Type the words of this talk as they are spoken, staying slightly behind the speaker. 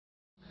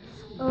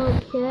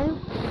Okay.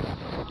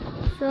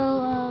 So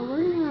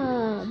we're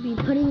gonna be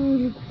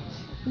putting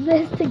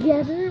this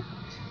together.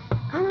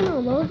 I don't know,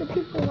 loads of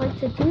people like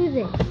to do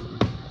this.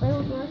 Play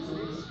with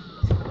wrestlers.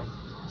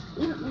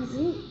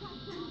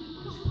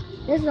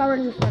 This is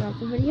already the start of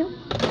the video.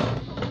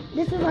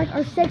 This is like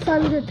our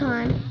 600th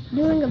time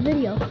doing a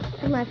video.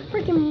 And my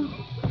freaking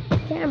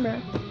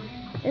camera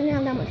doesn't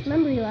have that much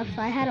memory left,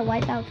 so I had to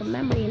wipe out some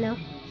memory,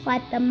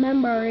 wipe the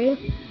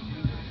memory.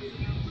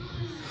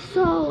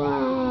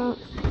 So,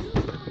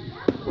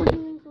 we're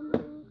doing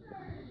something.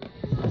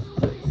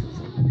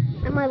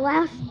 At my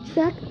last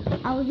check,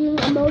 I was doing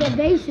a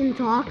motivation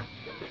talk.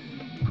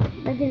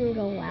 That didn't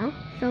go well.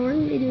 So we're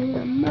going to be doing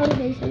a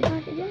motivation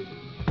talk again.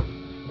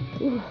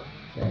 Ooh,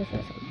 seriously.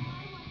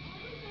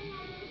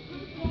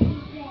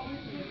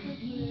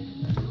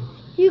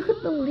 You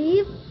could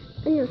believe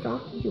in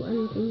yourself to do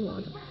anything you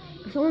want.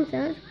 If someone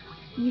says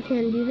you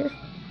can do this,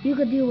 you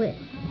could do it.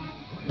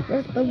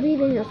 Just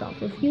believe in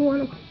yourself. If you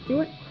want to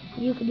do it,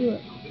 you could do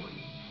it.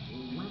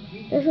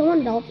 If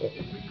someone doubts it,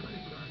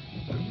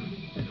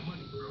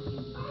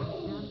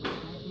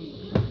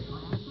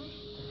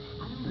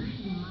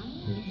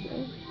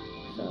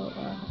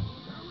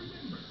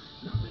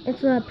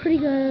 it's a pretty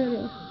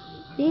good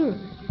thing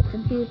to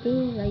do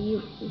things that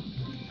you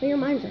put your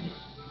mind to.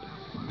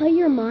 Put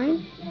your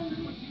mind.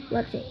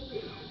 Let's see.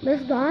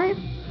 This guy,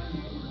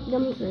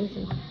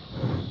 demonstration.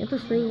 Get the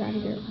strings out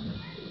of here.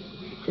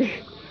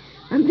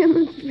 I'm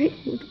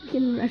demonstrating with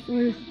freaking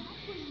wrestlers.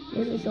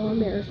 This is so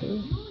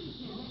embarrassing.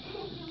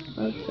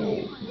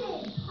 Okay.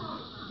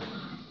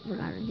 We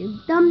gotta do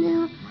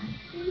thumbnail.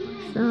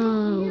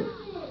 So,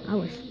 I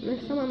wish.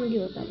 Next time I'm gonna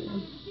do a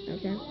thumbnail.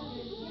 Okay?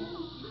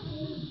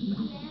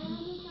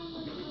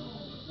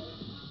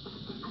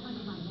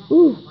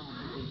 Ooh.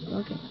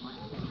 Okay.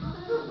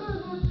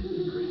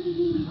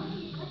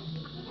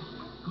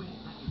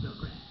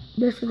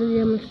 This is a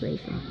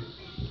demonstration.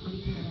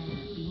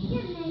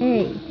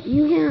 Hey,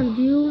 you can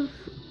do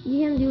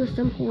a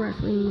simple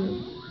wrestling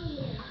move.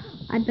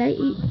 I bet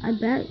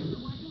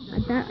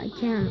I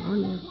can on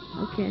you.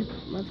 Okay,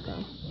 let's go.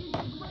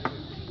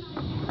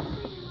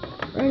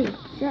 Ready,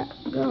 set,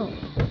 go.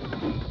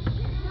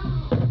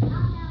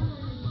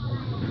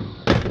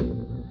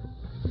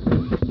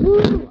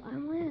 Woo, I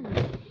win.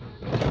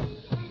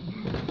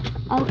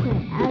 Okay,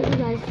 as you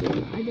guys see,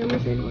 I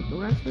demonstrated with the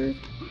wrestlers.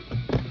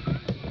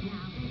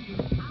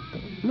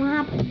 What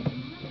happened?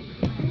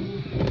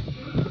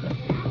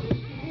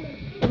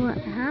 What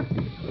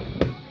happened?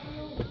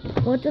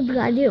 What did the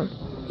guy do?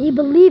 He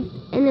believed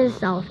in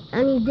himself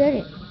and he did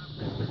it.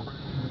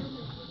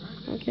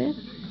 Okay?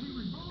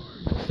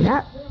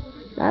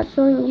 That's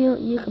showing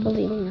you can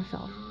believe in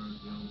yourself.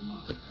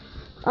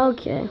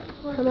 Okay,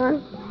 come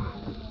on.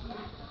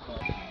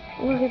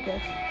 Look at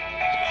this.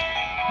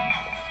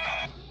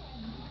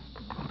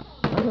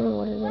 I don't know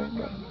what it is,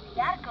 but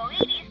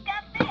Yarko-Edie's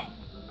Cafe.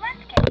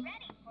 Let's get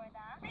ready for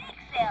the big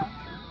sale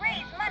to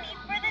raise money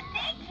for the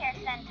daycare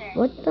center.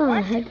 what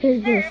the heck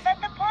is this? Serve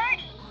at the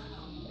party.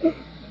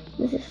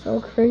 This is so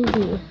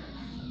cringy.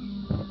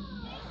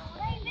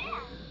 Right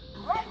there.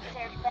 Let's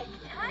serve, but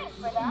it's time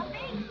for the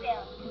big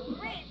sale to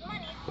raise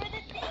money for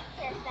the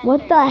daycare center.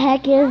 What the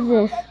heck is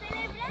this? Let's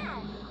celebrar.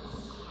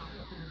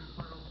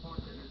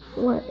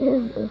 What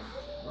is this?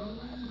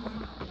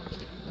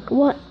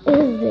 What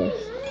is this?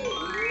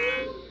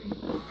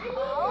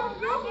 Oh,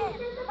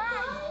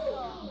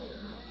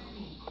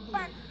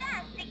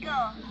 Fantastico.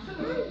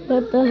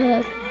 What the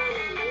heck?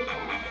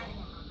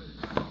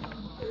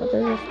 What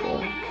does this do?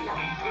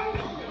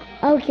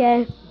 Okay.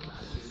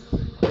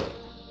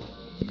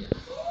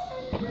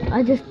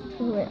 I just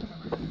threw it.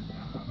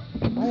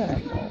 Why did I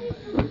throw it?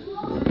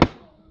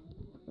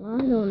 I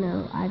don't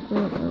know. I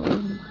threw it.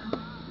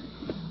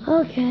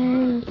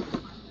 Okay.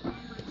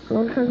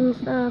 One cousin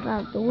stuff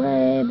out the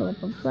way. Blah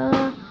blah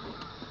blah.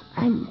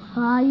 I'm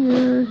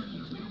tired.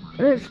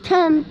 It's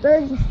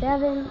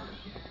 10:37.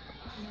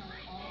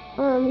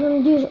 I'm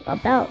gonna do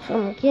about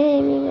some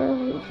gaming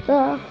and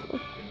stuff.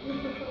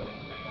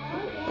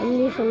 I'm gonna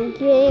do some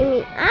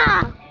gaming.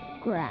 Ah!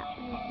 Crap.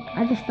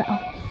 I just fell.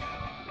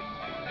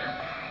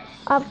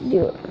 I have to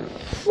do a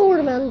short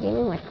amount of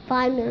gaming, like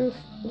 5 minutes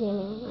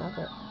gaming. That's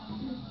it.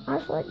 I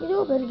just like to do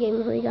a bit of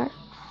gaming for you guys.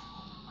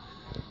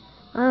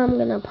 I'm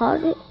gonna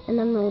pause it and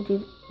then we'll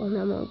get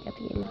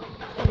the game.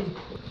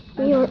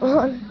 We are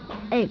on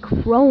a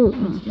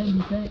Chrome.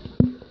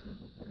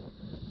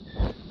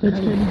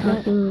 It's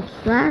talking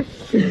trash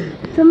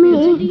to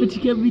me. But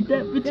you can't beat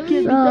that. But you can't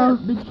beat that.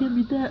 But you can't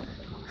beat that.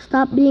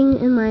 Stop being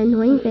in my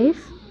annoying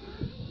face.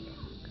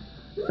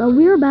 So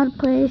we're about to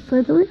play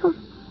Slither.io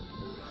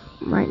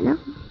right now.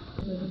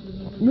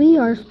 We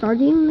are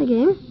starting the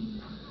game.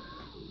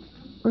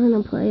 We're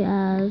gonna play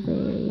as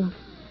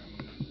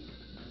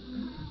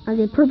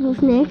a purple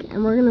snake,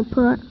 and we're gonna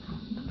put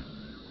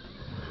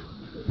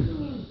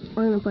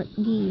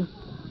D.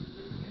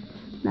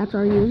 That's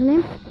our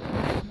username.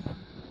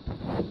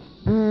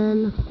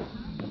 And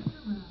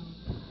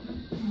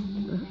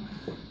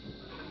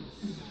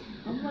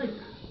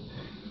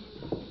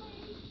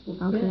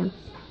okay.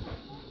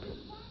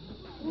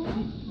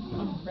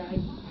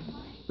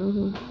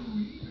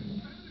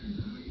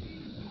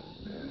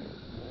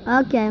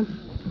 Okay.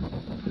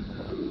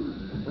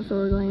 So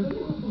we're going.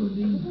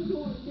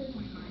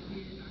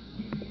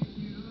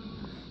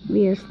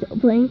 We are still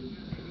playing.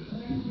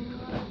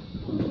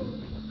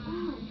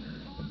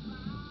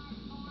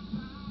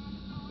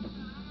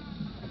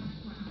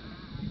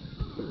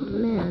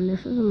 Man, this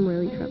is some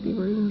really crappy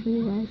version for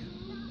you guys.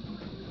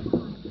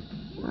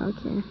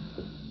 Okay.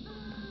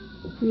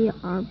 We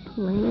are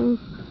playing.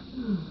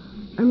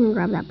 I'm gonna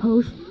grab that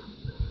post.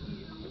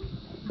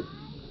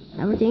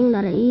 Everything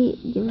that I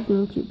eat gives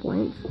me 2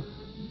 points.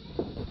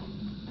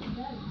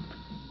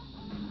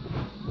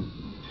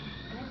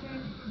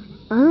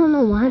 I don't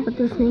know why, but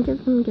this snake is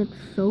gonna get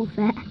so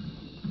fat.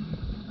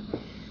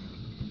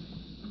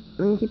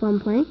 I'm gonna keep on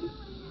playing.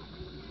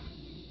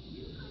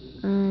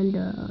 And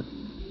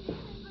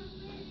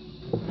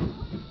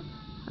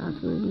that's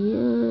gonna be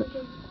it.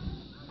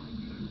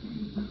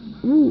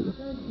 Ooh,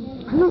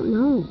 I don't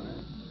know.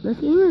 This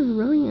game is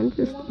really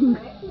interesting.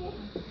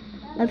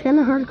 That's kind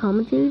of hard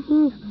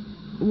commentating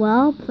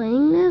while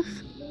playing this,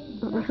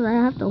 because I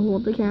have to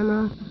hold the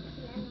camera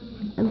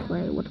and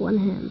play with one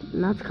hand,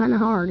 and that's kind of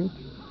hard.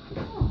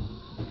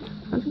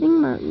 That's the thing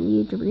about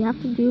YouTube, you have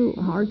to do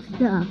hard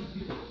stuff.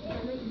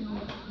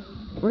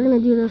 We're gonna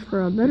do this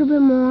for a little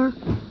bit more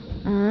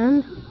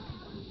and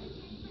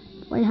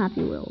play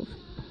Happy Wheels.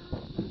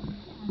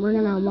 We're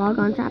gonna log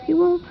on to Happy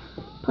Wheels,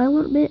 play a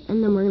little bit,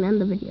 and then we're gonna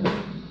end the video.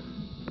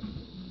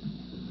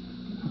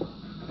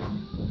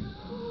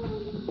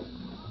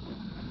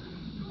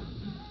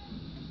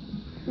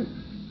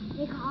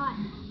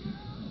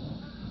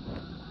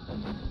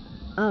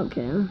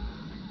 Okay.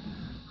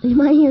 You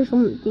might hear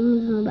some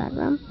things in the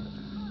background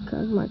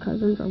because my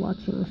cousins are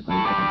watching SpongeBob.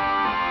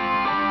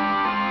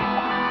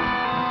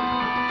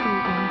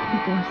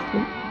 People are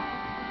asleep.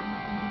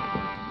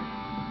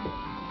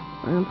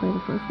 I'm gonna play the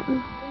first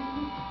one.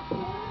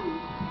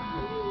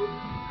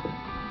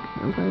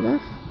 I'm gonna play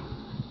this.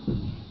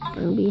 It's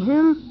gonna be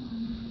him.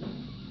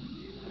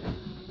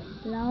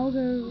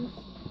 Louder.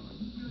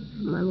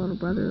 My little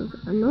brother is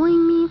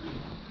annoying me.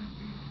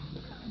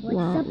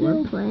 While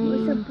we're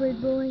playing. What's up,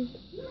 big boy?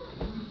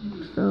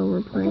 So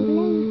we're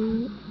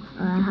playing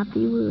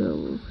Happy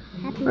Wheels.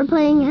 We're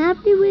playing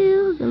Happy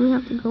Wheels, and we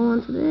have to go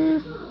onto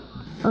this.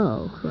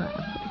 Oh crap!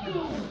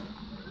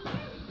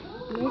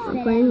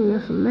 We're playing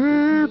this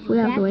map. We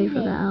have to wait for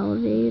the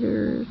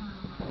elevator.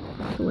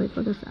 To wait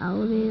for this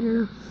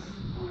elevator.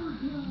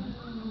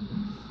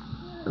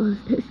 Oh,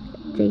 this is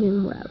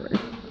taking forever.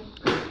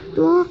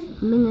 2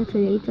 minutes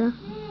later.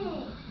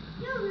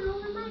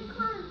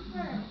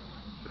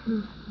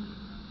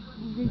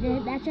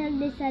 That's our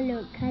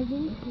little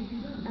cousin.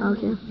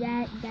 Okay.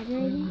 That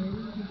lady.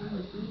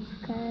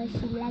 Because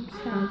she likes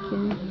her.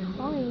 Okay.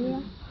 Oh,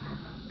 yeah.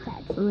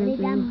 That's We're really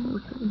doing dumb.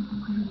 something.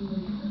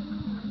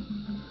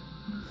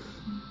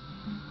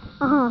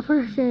 Oh,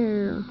 for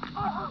sure.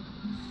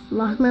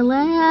 Lost my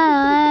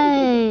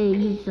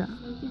legs.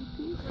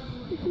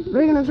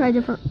 We're gonna try a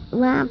different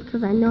lap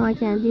because I know I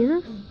can't do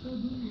this.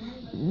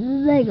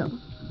 There you go.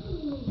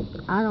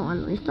 I don't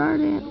want to restart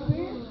it.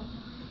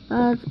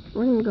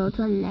 We're gonna go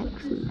to the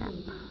next map.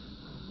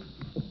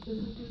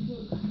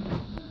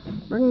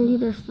 We're gonna do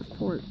this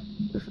for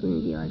this is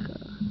gonna be like a.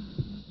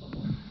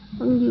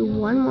 We're gonna do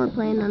one more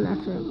play and then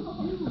that's it.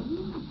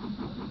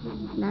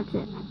 That's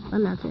it.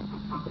 And that's it.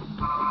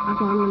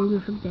 That's all I'm gonna do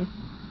for today.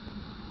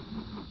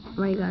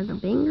 Alright guys, a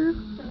banger.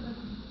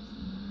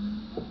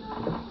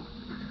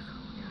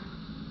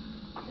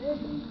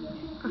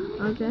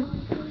 Okay.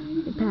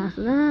 We passed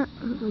that.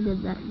 We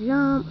did that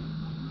jump.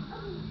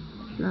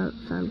 Now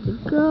it's time to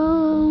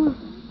go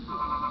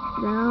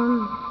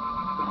down.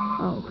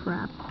 Oh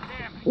crap.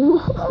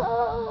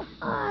 Whoa.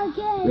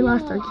 Okay. We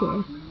lost our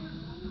kid.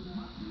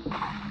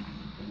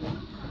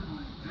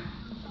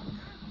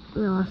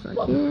 We lost our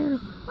kid.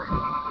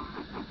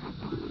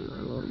 My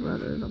little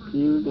brother is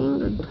abusing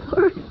the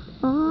door.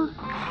 Oh.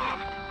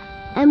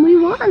 And we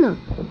won.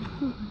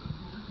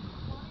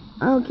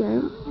 Okay.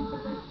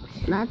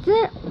 That's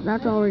it.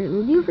 That's all we're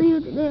gonna do for you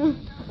today.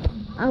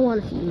 I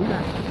want to see you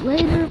guys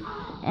later.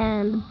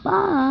 And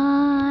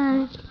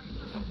bye.